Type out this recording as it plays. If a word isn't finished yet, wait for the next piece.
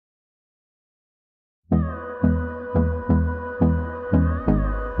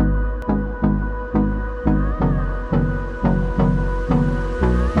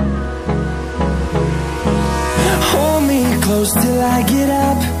close till I get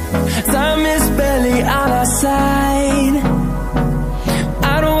up. Time is barely on our side.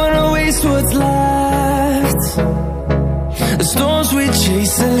 I don't wanna waste what's left. The storms we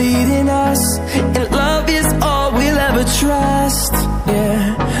chase are leading us, and love is all we'll ever trust. Yeah,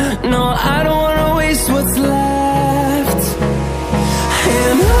 no, I don't wanna waste what's left.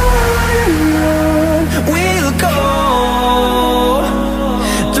 And on we'll go,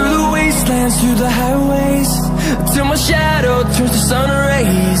 through the wastelands, through the highways, till my shadow turns to sun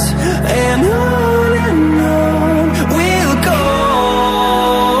rays. And on we'll go,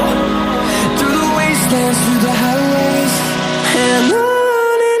 through the wastelands, through the highways, and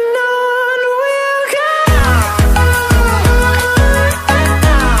on we'll go.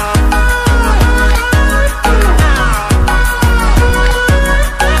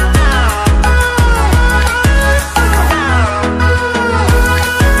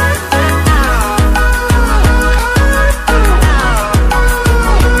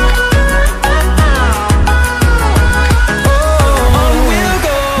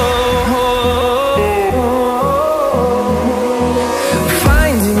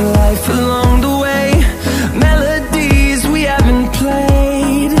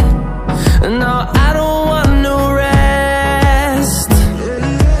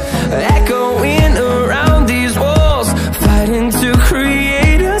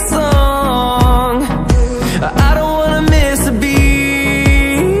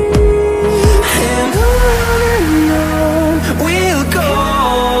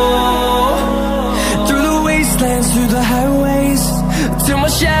 Through the highways, till my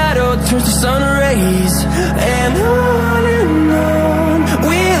shadow turns to sun rays. And on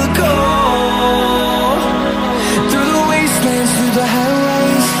we'll go, through the wastelands, through the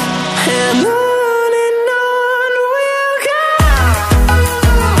highways, and on we'll go.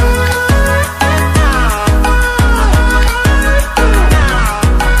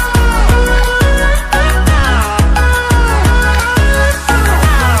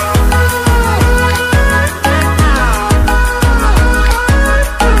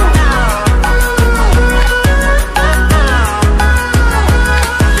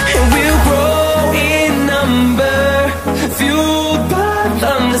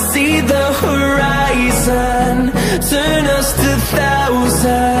 Turn us to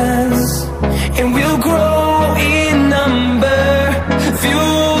thousands, and we'll grow in number,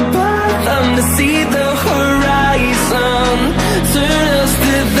 fueled by them to see the horizon. Turn us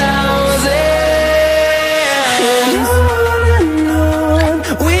to thousands, and on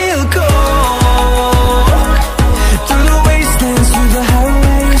we'll go, through the wastelands, through the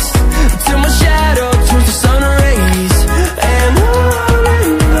highways, till my shadow turns to sun rays. And on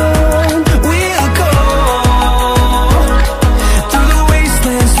we'll go, through the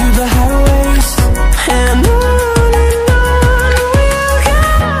wastelands, through the highways, and on we'll go.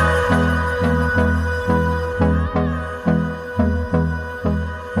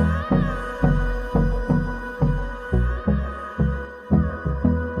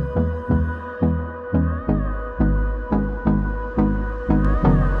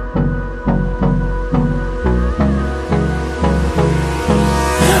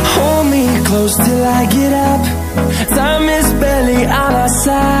 Hold me close till I get up. Time is barely on our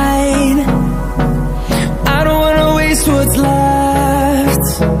side. I don't wanna waste what's left.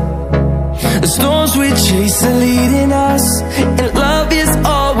 The storms we chase are leading us, and love is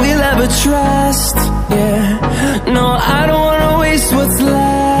all we'll ever trust. Yeah, no, I don't wanna waste what's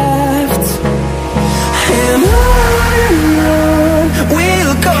left. And on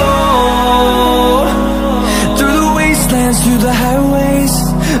we'll go, through the wastelands, through the highways,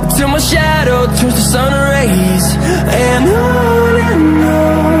 till my shadow turns to sun rays. And on